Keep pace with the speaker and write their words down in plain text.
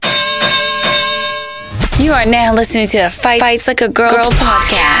You are now listening to the Fights Like a Girl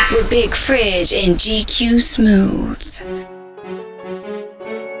podcast with Big Fridge and GQ Smooth.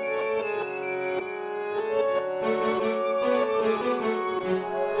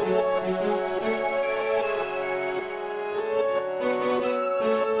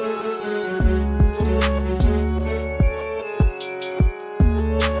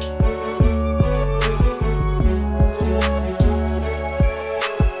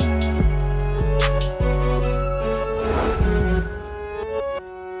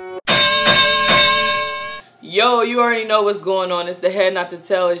 Yo, you already know what's going on. It's the head not to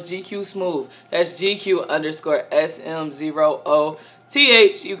tell. It's GQ Smooth. That's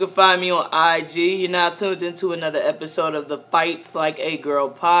GQ_SM0OTH. You can find me on IG. You're now tuned into another episode of the Fights Like a Girl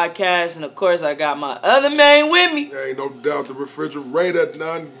podcast. And of course, I got my other man with me. There ain't no doubt, the refrigerator,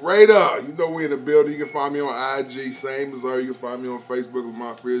 none greater. You know we in the building. You can find me on IG, same as her. You can find me on Facebook with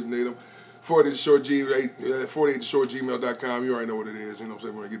my fridge native. 48shortgmail.com. You already know what it is. You know what I'm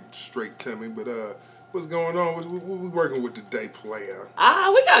saying? We're going to get straight to me. But, what's going on? What we working with today, player?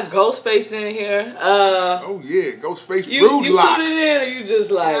 We got Ghostface in here. Oh, yeah. Ghostface you Rude Locks. You tuning in or you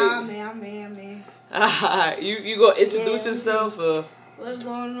just like... Nah, man. You gonna introduce yourself? What's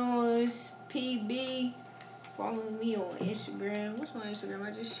going on? It's PB. Follow me on Instagram. What's my Instagram?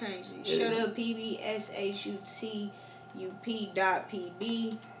 I just changed it. Shut up, PB.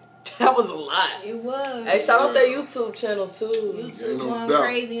 SHUTUP.PB. That was a lot. It was. Hey, shout out that YouTube channel too. YouTube going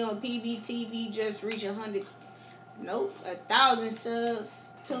crazy on PBTV. Just reach 1,000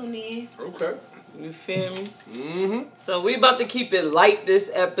 subs. Tune in. Okay. You feel me? Mm-hmm. So we about to keep it light this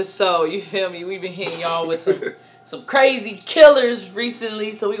episode. You feel me? We've been hitting y'all with some crazy killers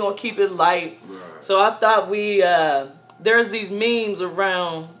recently, so we gonna keep it light. Right. So I thought there's these memes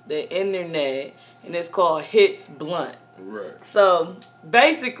around the internet, and it's called Hits Blunt. Right. So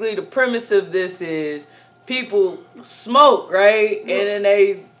basically, the premise of this is people smoke, right? And then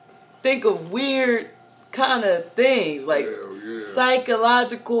they think of weird kind of things, like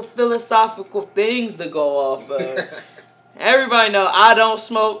psychological, philosophical things to go off of. Everybody know I don't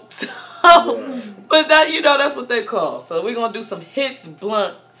smoke, so, but that's what they call. So we're going to do some Hits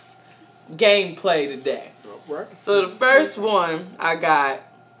Blunts gameplay today. Right. So the first one I got,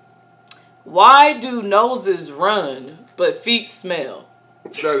 why do noses run but feet smell?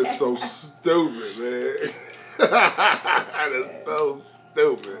 That is so stupid, man. That is so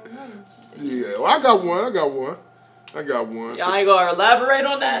stupid. Yeah, well, I got one. Y'all ain't gonna elaborate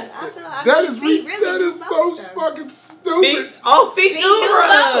on that? That is so fucking stupid. Feet do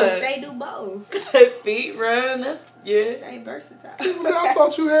run. They do both. Feet run. That's They versatile. I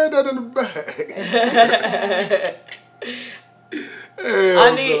thought you had that in the bag.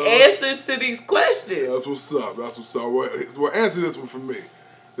 I need answers to these questions. That's what's up. Well, answer this one for me.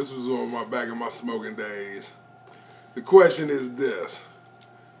 This was back in my smoking days. The question is this.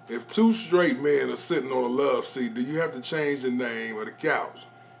 If two straight men are sitting on a love seat, do you have to change the name of the couch?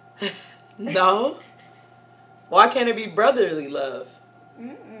 No. Why can't it be brotherly love?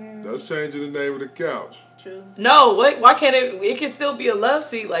 That's changing the name of the couch. True. No, why can't it can still be a love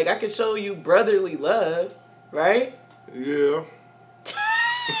seat. Like, I can show you brotherly love, right? Yeah.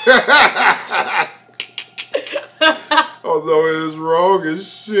 Although it is wrong as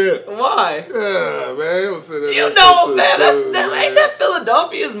shit. Why? Yeah, man. Ain't that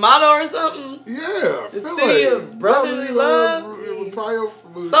Philadelphia's motto or something? Yeah. The city of brotherly love.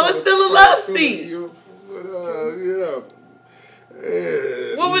 So it's still a love seat. Yeah.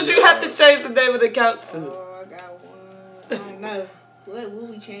 What would you have to change the name of the couch to? Oh, I got one. I don't know. What will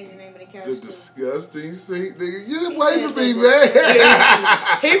we change the name of the couch The to? disgusting seat, nigga. Get away from me, man.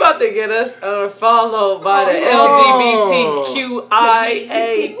 He about to get us followed by the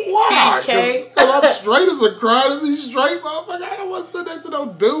LGBTQIA. Because I'm straight as a crowd to be straight, motherfucker. I don't want to sit next to no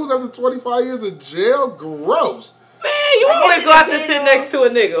dudes after 25 years in jail. Gross. Man, you always gonna have to sit next to a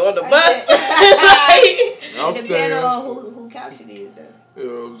nigga on the bus. I'll Depending stand. on who couch it is, though. You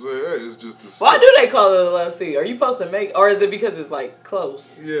know what I'm saying? It's just a Why do they call it a love seat? Are you supposed to make, or is it because it's like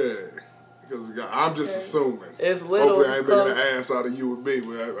close? Yeah. Because I'm just assuming. It's little. Hopefully I ain't making an ass out of you and me,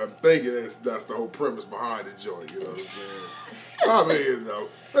 but I'm thinking that's the whole premise behind the joint, you know what I'm saying? I mean,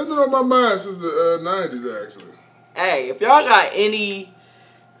 that's been on my mind since the 90s, actually. Hey, if y'all got any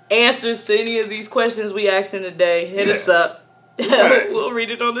answers to any of these questions we asking today, hit us up. We'll read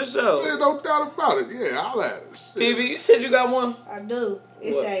it on the show. Yeah, no doubt about it. Yeah, I'll add it. PB, you said you got one? I do.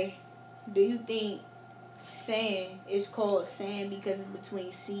 It say, do you think sand is called sand because it's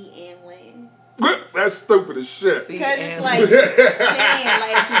between sea and land? That's stupid as shit. Because it's like saying,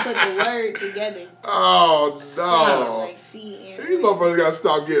 like, if you put the word together. Oh, no. Like C and These motherfuckers gotta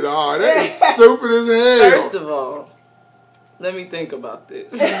stop getting hard. That is stupid as hell. First of all, let me think about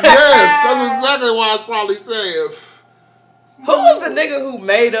this. Yes, that's exactly why I was probably saying. Who was the nigga who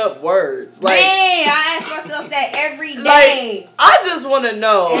made up words? Like, man, I ask myself that every day. like, I just want to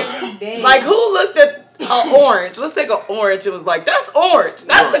know, Every day. like, who looked at an orange? Let's take an orange. It was like, that's orange.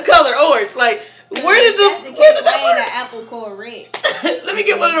 That's the color orange. Like, where did That's the where case did why that ain't work? an apple called red. Let me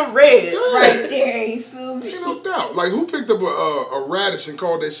get one of them reds. Right there, you feel me? No doubt. Like, who picked up a radish and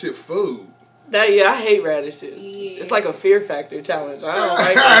called that shit food? I hate radishes. Yeah. It's like a fear factor challenge. I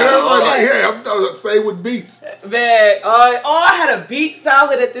don't like I'm saying with beets. Man, I had a beet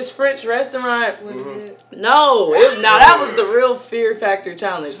salad at this French restaurant. Was it? No, now that was the real fear factor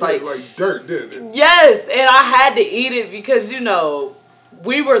challenge. Like Like, dirt, didn't it? yes, and I had to eat it because,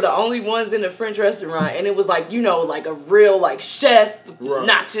 we were the only ones in the French restaurant, and it was like, like a real, like, chef, Right.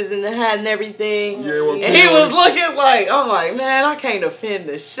 notches in the hat and everything. Yeah, well, And he was looking like, I'm like, man, I can't offend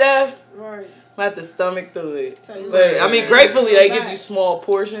the chef. Right. I have to stomach through it. So you But, I mean, gratefully, they give back. you small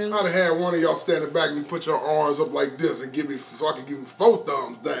portions. I'd have had one of y'all standing back and you put your arms up like this and give me, so I could give him 4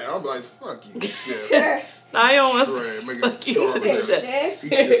 thumbs down. I'm like, fuck you, shit. I don't want Right, make fuck you it to the starve. chef. Eat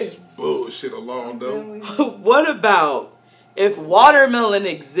this bullshit along though. What about if watermelon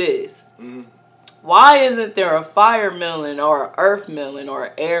exists? Mm-hmm. Why isn't there a fire melon or an earth melon or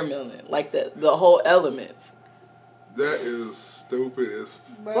an air melon? Like the whole elements. That is stupid as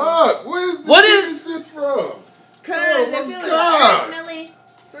Bro. fuck. Where's What this shit from? Cause Oh, if my it was God. an melon,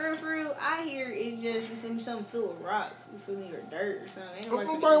 for real, I hear it's just, you feel me, something filled with rock, you feel me, or dirt or something. Ain't nobody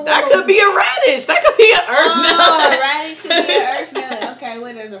finna- That could be a radish. That could be an earth Oh, melon. radish could be an earth melon. Okay,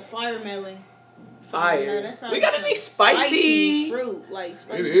 what is a fire melon? Fire. No, that's probably We got some any spicy? fruit, like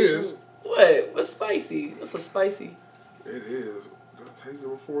spicy It is. fruit. What? What's spicy? What's a spicy? It is. I tasted it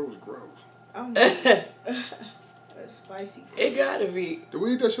before. It was gross. Oh, a spicy fruit. It gotta be. Did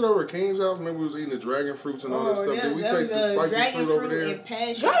we eat that shit over at King's house? Maybe we was eating the dragon fruits and all that stuff. Did we taste the spicy dragon fruit over there? and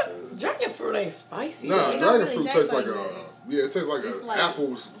passion fruit. Dragon fruit ain't spicy. Nah, It don't dragon really fruit taste tastes like like a that. yeah. It tastes like It's an like-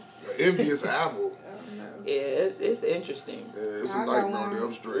 apple's an envious apple. Yeah, it's interesting. Yeah, it's I a got nightmare. one.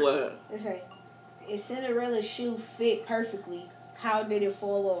 I'm straight. What? It's like, if Cinderella's shoe fit perfectly, how did it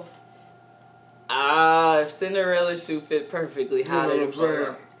fall off? If Cinderella's shoe fit perfectly, how You know did what it I'm fall?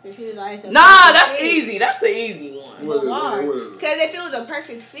 saying? If it was like a Nah, perfect that's fit. easy. That's the easy one. What But is it? why? What is it? Because if it was a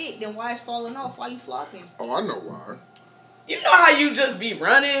perfect fit, then why is falling off? Why you flopping? Oh, I know why. You know how you just be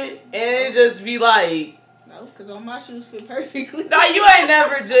running and it just be like, No, because all my shoes fit perfectly. nah, you ain't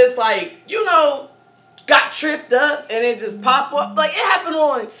never just like, got tripped up and it just pop up. Like, it happened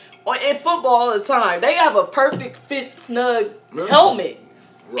on in football all the time. They have a perfect fit snug Yeah. helmet.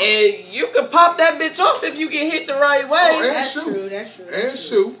 Right. And you can pop that bitch off if you get hit the right way. Oh, and That's shoe. true. That's true. And That's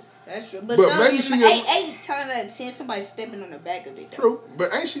true. shoe. That's true. But some maybe you she know, get- 8 times out of 10, somebody stepping on the back of it. Though. True, but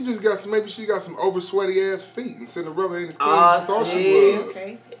ain't she just got some? Maybe she got some over sweaty ass feet, and Cinderella ain't as clean Ah, as she thought see. she was.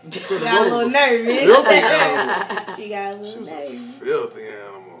 Okay. Cinderella Got a little was nervous. filthy animal. She got a She little was a nervous. filthy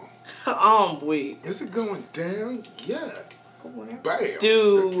animal. I'm weak. Is it going down? Yuck. Come on now. Bam.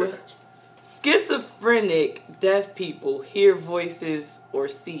 Dude. Good catch. Schizophrenic deaf people hear voices or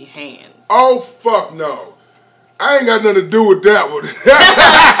see hands. Oh fuck no! I ain't got nothing to do with that one.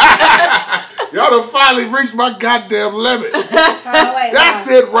 Y'all done finally reached my goddamn limit. Oh, wait, That's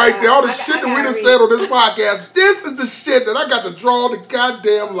nah. it right there. All the I shit that we gotta done read. said on this podcast. This is the shit that I got to draw the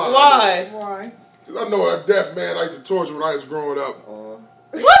goddamn line. Why? Why? 'Cause I know a deaf man I used to torture when I was growing up. What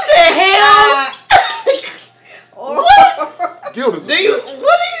the hell? What? Guilt is a Do you? bitch.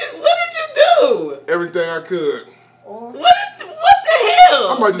 What did you do? Everything I could. What the hell?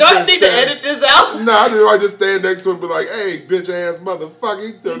 I might just Do I gonna need to stand- edit this out? Nah, I just stand next to him and be like, hey, bitch ass motherfucker.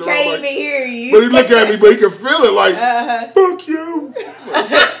 He turned He around can't like, even hear you. but he look at me, but he can feel it like, Uh-huh. fuck you.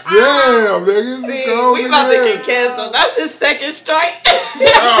 Damn, nigga. See, Cold we nigga about to there. get canceled. That's his second strike. Oh,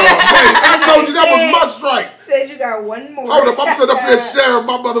 man, I told you that was my strike. Said you got one more. Hold up, I'm sitting up here sharing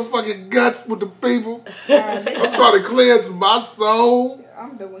my motherfucking guts with the people. I'm trying to cleanse my soul.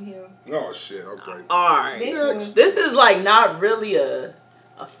 I'm done with him. Oh, shit, okay. Alright. This Next. one. This is like not really a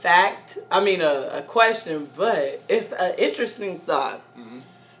fact. I mean a question, but it's an interesting thought. Mm-hmm.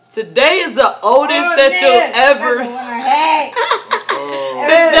 Today is the oldest that man, you'll that's the ever. one I Oh,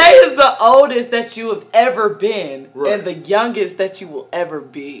 Today is the oldest that you have ever been, Right. and the youngest that you will ever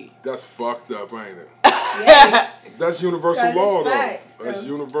be. that's fucked up, ain't it? had. Yes. That's universal 'Cause law, it's though. facts, That's though.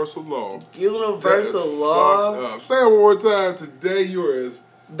 universal law. Universal That is law. fucked up. Say it one more time. Today you is.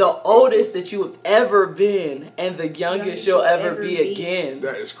 The oldest that you have ever been, and the youngest you'll ever be again.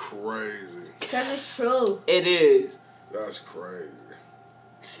 That is crazy. Because it's true. It is. That's crazy.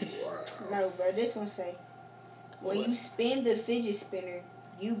 Wow. No, bro, this one say, when you spin the fidget spinner,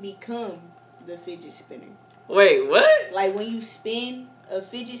 you become the fidget spinner. Wait, what? Like, when you spin a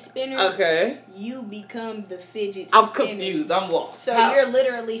fidget spinner, Okay. you become the fidget I'm spinner. confused. I'm lost. So How? you're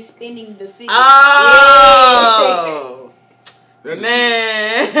literally spinning the fidget. Oh! That is-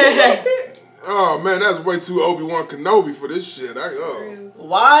 Man. Oh man, that's way too Obi-Wan Kenobi for this shit.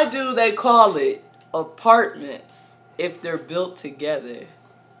 Why do they call it apartments if they're built together?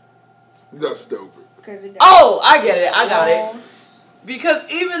 That's stupid. Because it got Oh, I get it. I got it.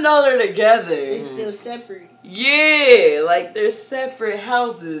 Because even though they're together, it's still separate. yeah, like they're separate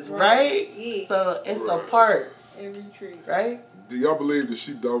houses, right? Yeah. So it's Right. apart, Every tree. right? Do y'all believe that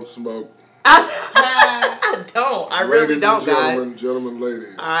she don't smoke? I don't. I really Ladies don't, and gentlemen, guys. gentlemen,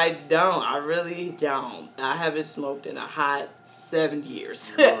 ladies. I don't. I really don't. I haven't smoked in a hot 7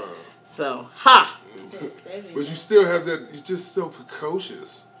 years. So, ha! Said 7. But you still have that. You're just so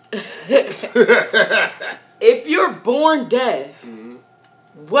precocious. If you're born deaf,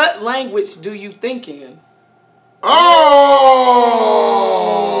 what language do you think in?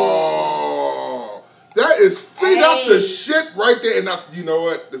 Oh, that is that's the shit right there. And that's, you know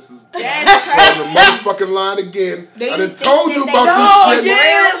what? This is on the motherfucking line again. Do I you done think told that you they about know? this shit.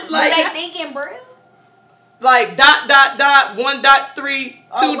 Yeah, Do like- they think in Braille? Like dot 1.3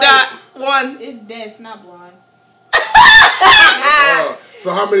 2.1. It's deaf, not blind.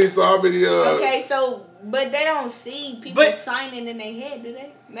 So how many? Okay, so, but they don't see people But- signing in their head, do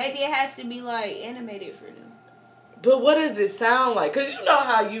they? Maybe it has to be, like, animated for them. But what does it sound like? Because you know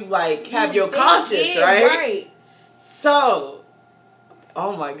how you like have You your think- conscience, yeah, right? So,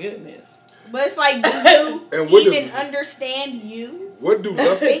 oh my goodness. But it's like, do And you what even does- understand you? What do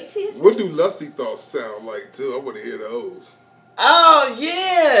lusty? Fictitious? What do lusty thoughts sound like too? I want to hear those. Oh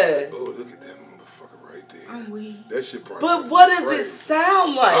yeah. Oh, look at that motherfucker right there. I'm weak. That shit probably. But what does crazy. it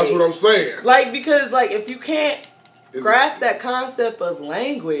sound like? That's what I'm saying. Like, because like if you can't Is grasp that concept of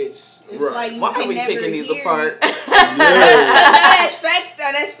language, It's Right. like you why can are we never picking these hear apart? Yeah. That's facts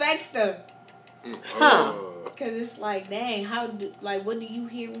though. That's facts though. Huh. Cause it's like, dang, what do you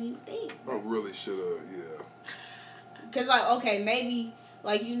hear when you think? I really should have. Yeah. Cause like, okay, maybe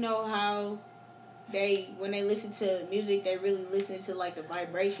like you know how when they listen to music, they really listening to like the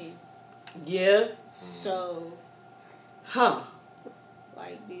vibration. Yeah. So, Huh.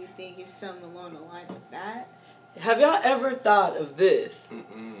 like, do you think it's something along the lines of that? Have y'all ever thought of this?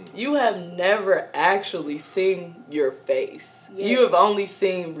 You have never actually seen your face. Yes. You have only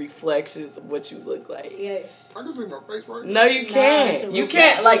seen reflections of what you look like. Yes. I can see my face right now. No, you Nah, can't. it's a You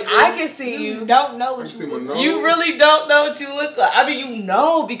can't. Like, reflection. I can see you. Don't know I what see you my look nose. like. You really don't know what you look like. I mean, you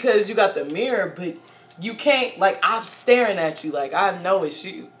know because you got the mirror, but you can't. Like, I'm staring at you. Like, I know it's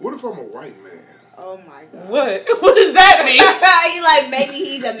you. What if I'm a white man? Oh my god. What? What does that mean? He like maybe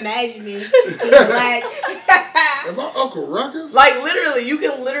he's imagining. He's like, Am I Uncle Ruckus? Like, literally, you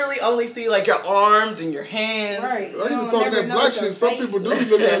can literally only see, like, your arms and your hands. right. I used to You talk never that know black what your shit. Some face people do looks be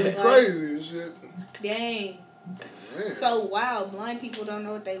looking at me like. crazy and shit. Dang. Man. So wow, blind people don't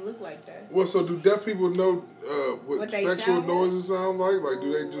know what they look like though. Well, so do deaf people know what they sexual sound like? noises sound like? Like,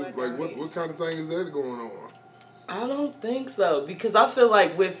 do they Ooh, just, I like, know what, it. what kind of thing is that going on? I don't think so because I feel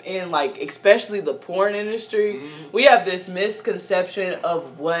like within like especially the porn industry, we have this misconception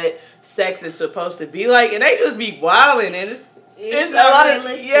of what sex is supposed to be like, and they just be wilding and it's a not lot of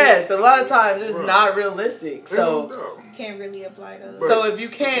realistic. a lot of times it's Right. not realistic. Ain't no So doubt. Can't really apply those. so if you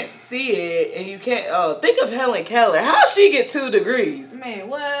can't see it and you can't think of Helen Keller, how'd she get 2 degrees? Man,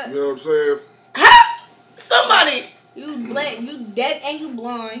 what? You know what I'm saying? How? Somebody. You black, you deaf, and you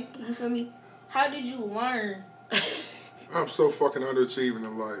blind. You feel me? How did you learn? I'm so fucking underachieving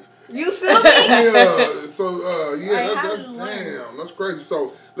in life. You feel me? Yeah, so yeah, Like, how that's you learn? damn, that's crazy.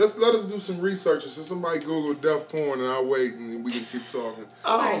 So let us do some research. So somebody Google deaf porn and I'll wait and we can keep talking.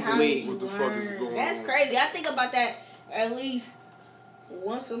 Oh, Like, See how sweet. did you what the fuck is learn? going That's on. crazy. I think about that at least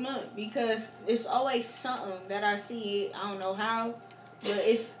once a month because it's always something that I see. I don't know how, but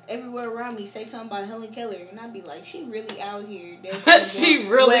it's everywhere around me. Say something about Helen Keller, and I be like, she really out here. She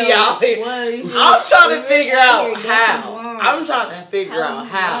really out here. I'm trying to figure out how. I'm trying to figure out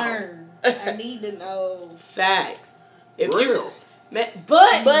how. I need to know. Facts. If you, Real. man,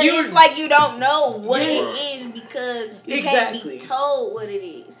 but you, it's like you don't know what Yeah. it is because you Exactly. can't be told what it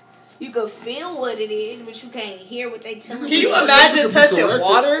is. You can feel what it is, but you can't hear what they telling can you I guess imagine you could be touching corrected.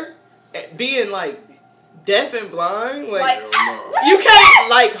 water, being like deaf and blind? Like, Like, Hell no. you can't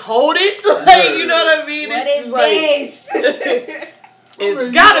like hold it. Like, you know what I mean? What It's is just like, this?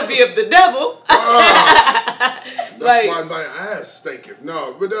 It's gotta be of the devil. That's like, why my ass stinketh.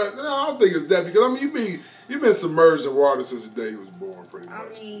 No, but no, I don't think it's that because I mean you've been submerged in water since the day you was born, pretty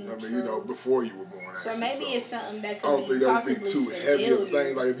much. I mean, you know, before you were born. So maybe it's something that could I don't think that would be too heavy a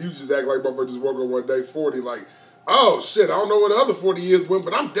thing. Like if you just act like motherfucker just woke up one day 40, like, oh shit, I don't know where the other 40 years went,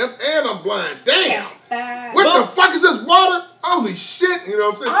 but I'm deaf and I'm blind. Damn. What the fuck is this water? Holy shit! You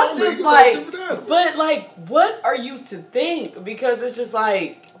know what I'm saying? I'm just like, but like, what are you to think? Because it's just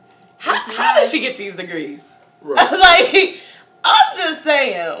like, how does she get these degrees? Right. Like, I'm just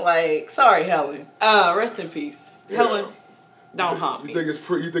saying, like, sorry, Helen. Rest in peace, Helen. Don't haunt me. You think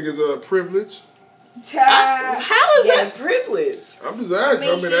it's a privilege? How is that privilege? I'm just asking.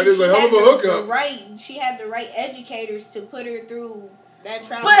 I mean that is a hell of a hookup. She had the right educators to put her through that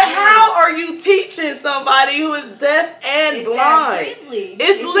trial. But how are you teaching somebody who is deaf and blind?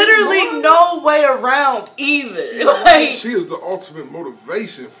 It's literally no way around either. Like, she is the ultimate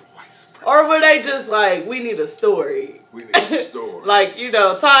motivation for white supremacy. Or were they just like, we need a story? We need a story. Like, you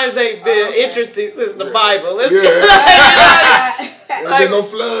know, times ain't been interesting since the Bible. Let's Ain't been no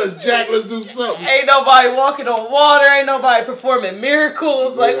floods, Jack. Let's do something. Ain't nobody walking on water. Ain't nobody performing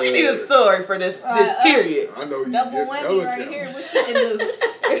miracles. Like, we need a story for this period. I know you. Double whammy right here. What she can do?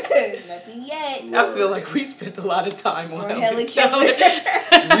 Nothing yet. I feel like we spent a lot of time on Helen Keller.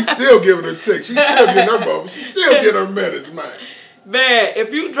 We still giving her ticks. She's still getting her bubbles. She's still getting her minutes, man. Man,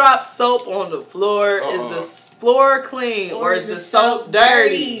 if you drop soap on the floor, is the floor clean or is the soap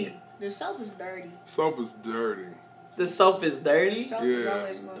dirty? The soap is dirty. Soap is dirty. The soap is dirty? The soap is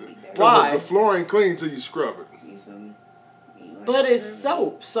always going to be dirty. Why? The floor ain't clean till you scrub it. You feel me? But it's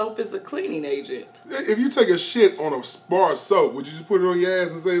soap. Soap is a cleaning agent. If you take a shit on a bar of soap, would you just put it on your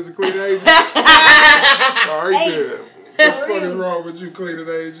ass and say it's a cleaning agent? All right, then. What the fuck is wrong with you, cleaning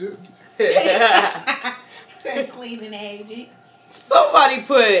agent? Cleaning agent. Somebody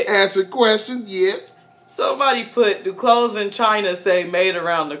put... Answer question, yeah. Somebody put, do clothes in China say made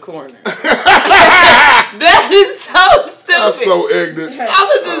around the corner? That is so stupid. That's so ignorant. I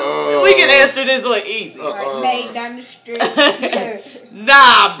was just, we can answer this one easy. Like made down the street.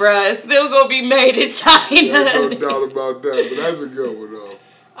 Nah, bruh. It's still going to be made in China. There's no doubt about that, but that's a good one, though.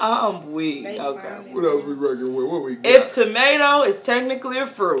 I'm weak. Okay. What else we reckon with? What we got? If tomato is technically a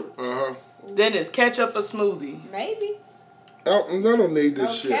fruit, then is ketchup a smoothie? Maybe. I don't need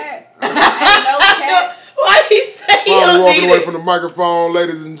this shit. No cat. Why he say you Finally walking away it? from the microphone,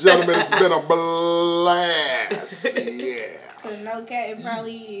 ladies and gentlemen. It's been a blast. Yeah. Cause no cat, it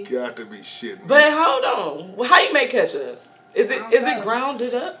probably is. Got to be shitting. But hold on. Well, how you make ketchup? Is it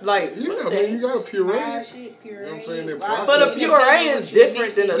grounded up? Like, yeah, I mean, you got a puree. You know what I'm saying? But a puree is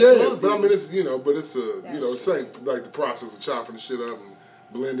different than a smoothie. But I mean, it's, but it's same, like the process of chopping the shit up and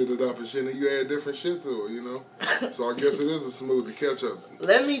blending it up and shit, and you add different shit to it, So I guess it is a smoothie ketchup.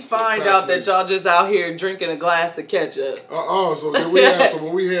 Let me find out that y'all just out here drinking a glass of ketchup. So then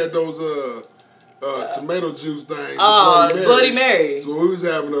when we had those tomato juice things, Bloody Mary. So we was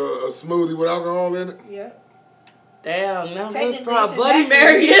having a smoothie with alcohol in it. Yeah. Damn, now that's probably Bloody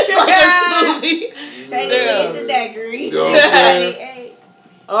Mary is like a smoothie. It's a daiquiri. You know what I'm saying?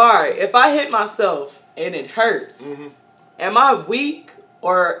 Alright, if I hit myself and it hurts, am I weak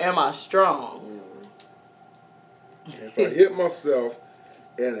or am I strong? If I hit myself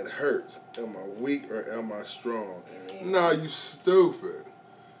and it hurts, am I weak or am I strong? Nah, you stupid.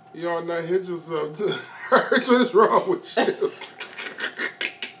 You ought not hit yourself to hurts. What is wrong with you?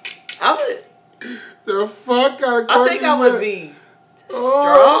 The fuck kind of question? I think I would be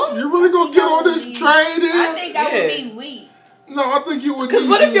strong. You really gonna get on this train? I think I would be weak. No, I think you would. Because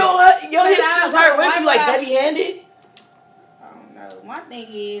what if your hips just hurt? What if you like heavy-handed? I don't know. My thing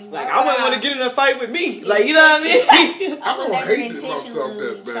is, like I wouldn't want to get in a fight with me. Like, you know what I mean? I would never hate myself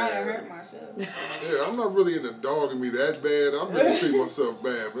that bad. Try to hurt myself. Yeah, I'm not really into dogging me that bad. I'm really treating myself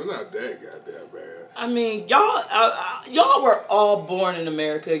bad, but not that goddamn bad. I mean, y'all were all born in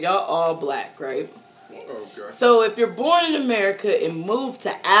America. Y'all all black, right? Okay. So if you're born in America and move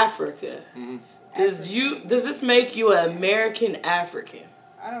to Africa, does this make you an American African?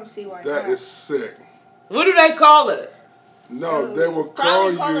 I don't see why. That is sick. What do they call us? No, they will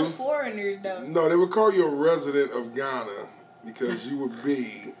call you us foreigners though. No, they would call you a resident of Ghana because you would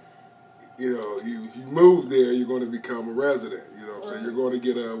be, if you move there, you're going to become a resident. You know what I'm saying? You're going to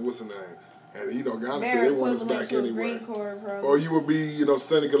get what's the name? And Ghana said they want us back anyway. Or you would be,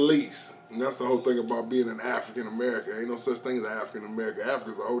 Senegalese. And that's the whole thing about being an African American. Ain't no such thing as an African American.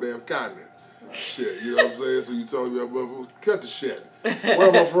 Africa's a whole damn continent. Shit, you know what I'm saying? So you telling me, cut the shit. Where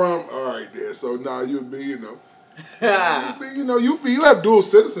am I from? All right, there. So now you'd be, you have dual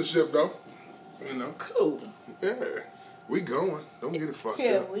citizenship though. Cool. Yeah. We going. Don't get it fucked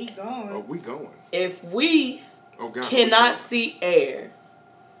Yeah, up. we going. Oh, we going. If we Oh, God. cannot see air,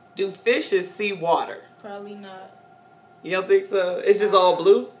 do fishes see water? Probably not. You don't think so? It's just all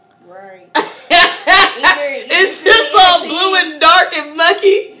blue? Right. It's just all blue and dark and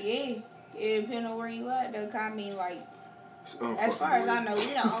mucky? Yeah. It depends on where you at, though. 'Cause I mean, like, Oh, as far as I know, we're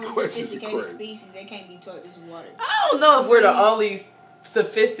the This only question is sophisticated crazy. species that can't be taught this is water. I don't know if we're the only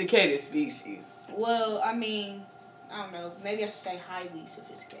sophisticated species. Well, I mean, I don't know. Maybe I should say highly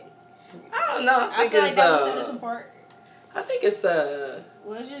sophisticated. I don't know. I I think feel it's like that would set us apart. I think it's Well,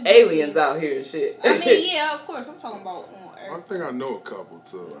 it's just aliens out here and shit. I mean, yeah, of course. I'm talking about on I Earth. think I know a couple,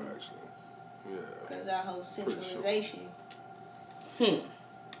 too, actually. Yeah. Because our whole centralization.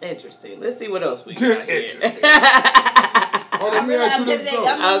 Interesting. Let's see what else we got here. Interesting. Hold on, let me ask you this, though.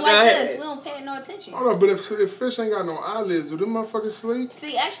 I mean, Oh, like go ahead. us, we don't pay no attention. Hold on, but if fish ain't got no eyelids, do them motherfuckers sleep?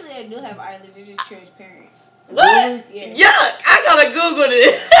 See, actually, they do have eyelids. They're just transparent. What? Yeah. Yuck! I gotta Google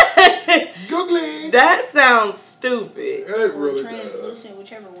this. Googling. That sounds stupid. It Or really does. translucent,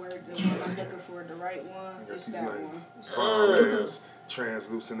 whichever word the one I'm looking for, the right one. Got It's these that nice one. calm ass,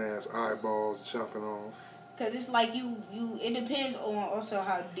 translucent ass eyeballs jumping off. Because it's like it depends on also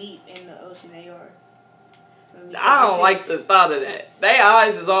how deep in the ocean they are. I don't like the thought of that. Their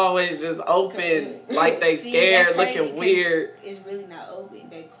eyes is always just open, like they See, scared, that's crazy, looking 'cause weird. It's really not open.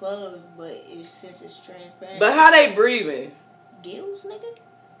 They closed, but since it's transparent. But how they breathing? Gills, nigga?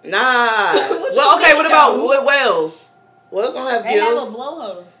 Nah. What Well, you okay. What mean, about though? whales? Whales don't have They gills. have a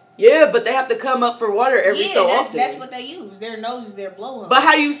blowhole. Yeah, but they have to come up for water every so often. That's what they use. Their nose is their blowhole. But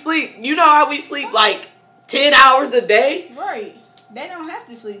how you sleep? You know how we sleep like 10 hours a day? Right. They don't have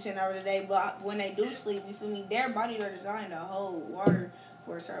to sleep 10 hours a day, but when they do sleep, you feel me? Their bodies are designed to hold water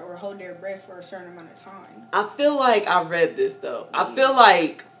for a certain, or hold their breath for a certain amount of time. I feel like I read this though. I feel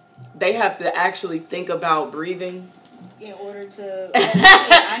like they have to actually think about breathing. In order to.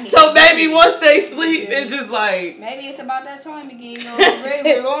 I need So to maybe breathe. once they sleep, it's just like. Maybe it's about that time again. You know,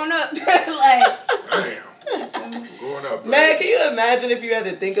 we're going up. Like. Damn. Going up. Man, can you imagine if you had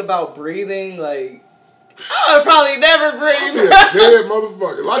to think about breathing? Like, I would probably never I'd breathe. be a dead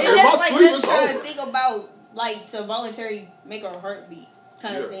motherfucker. Like, It's if my just like sleep us is trying to over. think about, like, to voluntarily make our heartbeat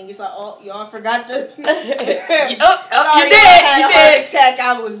kind of Yeah. thing. It's like, oh, y'all forgot to. You Sorry, did. I had You a heart did. attack.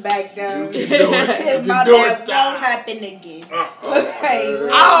 I was back down. You can do it. You My can do bad it. won't happen again. Hey,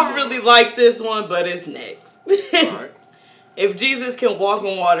 I don't really like this one, but it's next. Alright. If Jesus can walk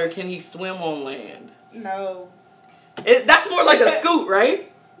on water, can he swim on land? No. That's more like a scoot, right?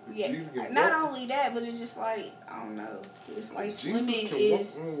 Yeah. Jesus can Not walk. only that, but it's just like, I don't know. It's like Jesus swimming can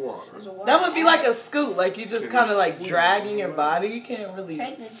is. walk on water. is a water That would be like a act. scoot, like you just Can kind of you like swim dragging on your water? body. You can't really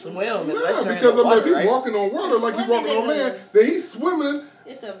Technically. swim Yeah, unless you're because in the water, if he's right? walking on water like he's Swimming walking on is a- land, then he's swimming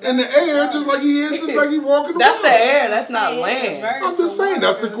It's a in the air just like he is, just like he's walking on That's the water. air. That's not It's a land. verb I'm just for saying,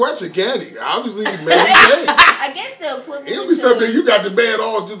 that's the water. question. Can he? Obviously, he made it. I guess the equivalent It'll be to- something you got the bed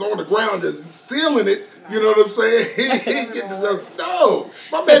all just on the ground, just sealing it. You know what I'm saying? He get this. No,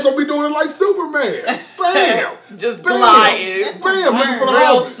 my man gonna be doing it like Superman. Bam, Just bam, gliding. That's bam, looking for the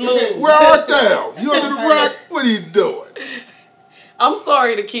Real homie. smooth. Where art thou? You under the rock? What are you doing? I'm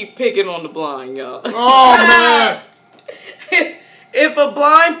sorry to keep picking on the blind, y'all. Oh man. If a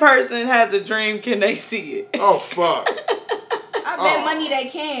blind person has a dream, can they see it? Oh fuck. I bet Oh. money they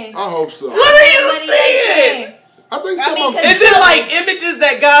can. I hope so. What are you Money they saying? can. I think I some mean, of them. Is it like images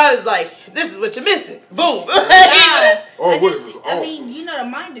that God is like, this is what you're missing? Boom. Nah, Oh, I what just- if it's I awesome? mean, you know, the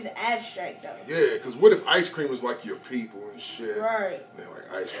mind is abstract though. Yeah, because what if ice cream is like your people and shit? Right. They're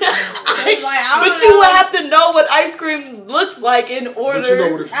like ice cream. It's like, I But don't you know. would have to know what ice cream looks like in order. But you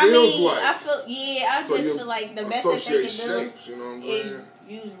know what it I feels mean, like. I feel, I So just you feel like the best that they associate can do shapes, you know what I'm is saying?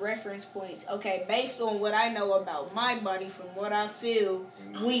 use reference points. Okay, based on what I know about my body, from what I feel,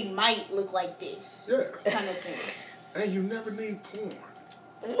 we might look like this Yeah. kind of thing. And you never need porn.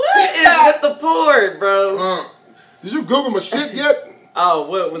 What is with the port, bro? Did you Google my shit yet? Oh,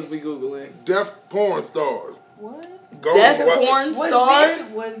 what was we Googling? Deaf porn stars. What? Gone Deaf wild. porn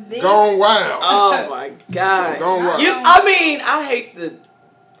stars? Was this? Gone wild. Oh my god. Gone wild. I mean, I hate to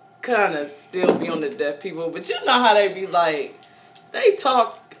kind of still be on the deaf people, but you know how they be like, they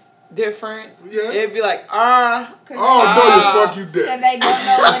talk different. Yes. It'd be like, Oh, no, you fuck you Because dead. they don't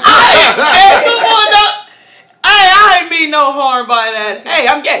know what hey, come on up. Hey, I ain't mean no harm by that. Hey,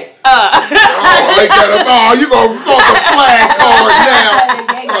 I'm gay. Oh, ain't that oh, you gonna throw the flag card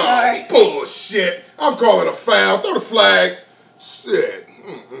now? Gay Oh, bullshit. I'm calling a foul. Throw the flag. Shit.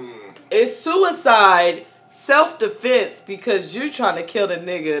 It's suicide, self-defense, because you're trying to kill the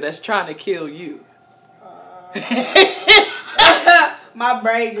nigga that's trying to kill you. My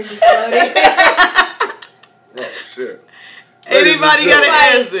brain just exploded. Oh, shit. Anybody got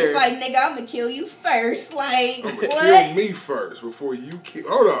an answer? It's like, nigga, I'm gonna kill you first. Like, I'm gonna what? kill me first before you kill.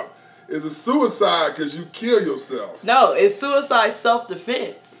 Hold up. Is it suicide because you kill yourself? No, it's suicide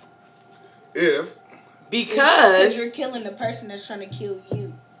self-defense. Because you're killing the person that's trying to kill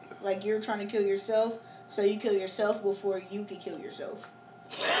you. Like, you're trying to kill yourself, so you kill yourself before you can kill yourself.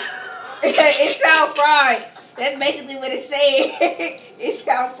 It sound fried. That's basically what it's saying. It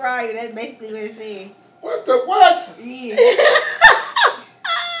sound fried. That's basically what it's saying. What the what? Yeah.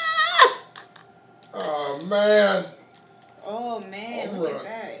 Oh man. Oh man, All look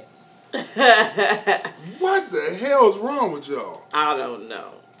right. at that. What the hell is wrong with y'all? I don't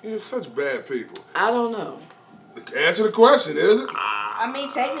know. You're such bad people. I don't know. Answer the question, is it? I mean,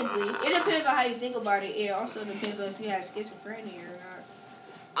 technically, it depends on how you think about it. It also depends on if you have schizophrenia or not.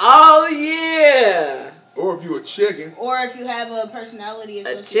 Oh yeah. Or if you a chicken. Or if you have a personality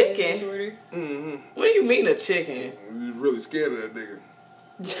chicken? disorder. Mm-hmm. What do you mean a chicken? You're really scared of that nigga.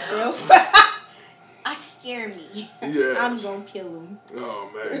 I scare me. Yes. I'm gonna kill him.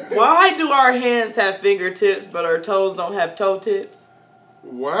 Oh man. Why do our hands have fingertips but our toes don't have toe tips?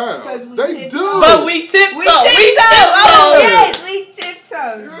 Wow. Because we They tiptoe. do. But we tiptoe. We tiptoe. Oh yes, we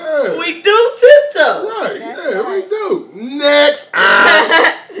tiptoe. Yeah. We do tiptoe. Right. That's Yeah, we right. do. Next.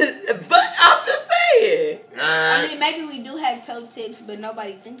 But I'm just saying. I mean, maybe we do have toe tips, but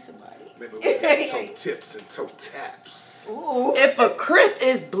nobody thinks about it. Maybe we have toe tips and toe taps. Ooh. If a Crip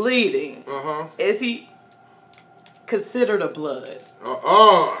is bleeding, Uh-huh. is he considered a blood?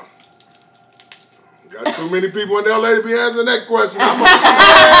 Got too many people in LA to be answering that question.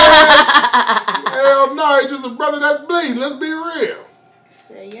 Hell no, he's just a brother that's bleeding. Let's be real.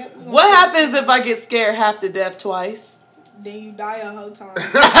 Say, yep, we gonna What say happens this. if I get scared half to death twice? Then you die a whole time.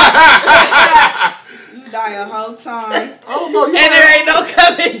 You die a whole time. Oh no, you And there ain't no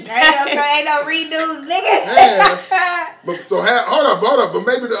coming back. Ain't no redos, nigga. But so hold up. But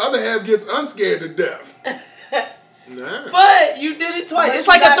maybe the other half gets unscared to death. Nah. But you did it twice. But It's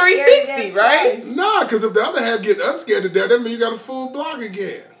you like a got scared to 360, death right? twice. Nah, because if the other half get unscared to death, that means you got a full block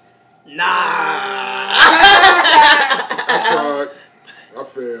again. Nah. I tried. I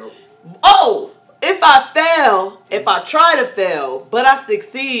failed. Oh, if I try to fail, but I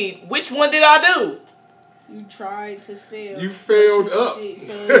succeed, which one did I do? You tried to fail. You failed but you up. succeed.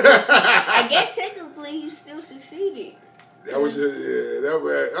 So I guess technically you still succeeded. That was just,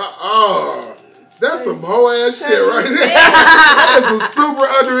 that's some hoe ass shit right there. That is some super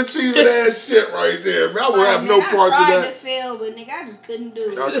underachieving ass shit right there. Man, I would have no parts of I tried to that. fail, but nigga, I just couldn't do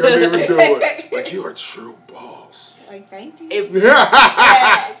it. I couldn't even do it. Like, you're a true boss. Like, thank you. If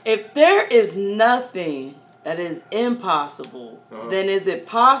there is nothing that is impossible, then is it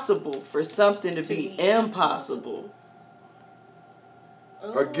possible for something to be impossible?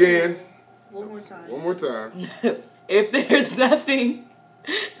 Oh. Again. One more time. One more time. If there's nothing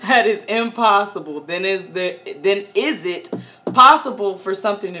that is impossible, then is it possible for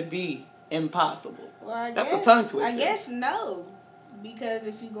something to be impossible? Well, That's a tongue twister. I guess no. Because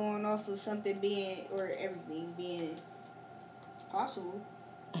if you're going off of something being, or everything being possible,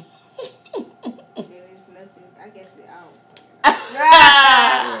 then it's nothing. I guess I don't fucking know.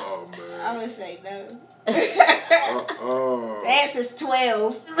 Oh, man. I would say no. The answer's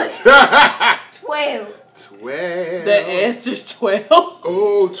 12. 12. 12. The answer's 12.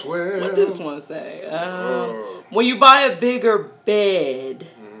 Oh, 12. What this one say? When you buy a bigger bed,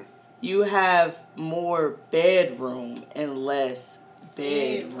 you have more bedroom and less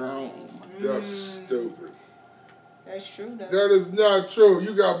bedroom. That's stupid. That's true, though. That is not true.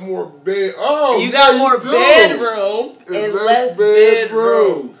 You got more bed. Oh, You got more do. bedroom and less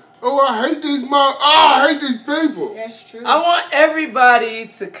bedroom. Oh, I hate these people. That's true. I want everybody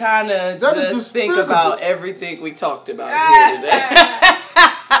to kind of That is just think despicable. about everything we talked about here today.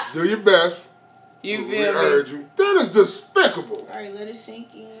 Do your best. You We feel me? urge you. That is despicable. All right, let it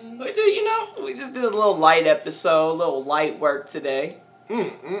sink in. We just did a little light episode, a little light work today.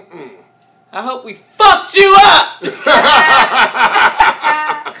 I hope we fucked you up.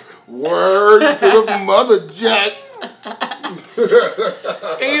 Word to the mother, Jack.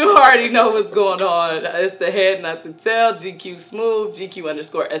 And you already know what's going on. It's the head, not the tail. GQ Smooth,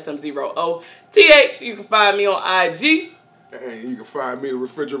 GQ_SM0OTH. You can find me on IG. And you can find me in the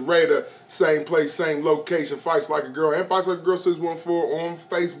refrigerator, same place, same location, Fights Like a Girl, and Fights Like a Girl 614 on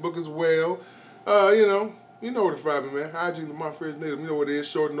Facebook as well. You know where to find me, man. IG Lamont Frizz Native. You know what it is.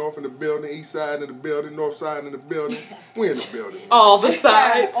 Short North in the building, East Side in the building, North Side in the building. We in the building. Man. All the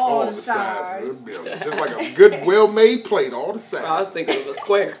sides. All All the the sides in sides. the building. Just like a good, well-made plate, all the I was sides. thinking it was a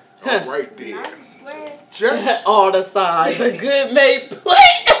square. All right there. I swear. Just All the sides. A good made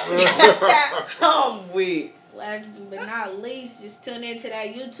plate. I'm weak. last but not least, just tune into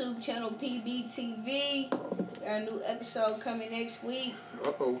that YouTube channel, PBTV. Got a new episode coming next week.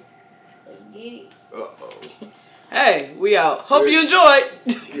 Uh-oh. Let's get it. Uh-oh. Hey, we out. Hope you enjoyed.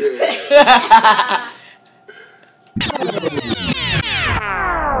 Yeah.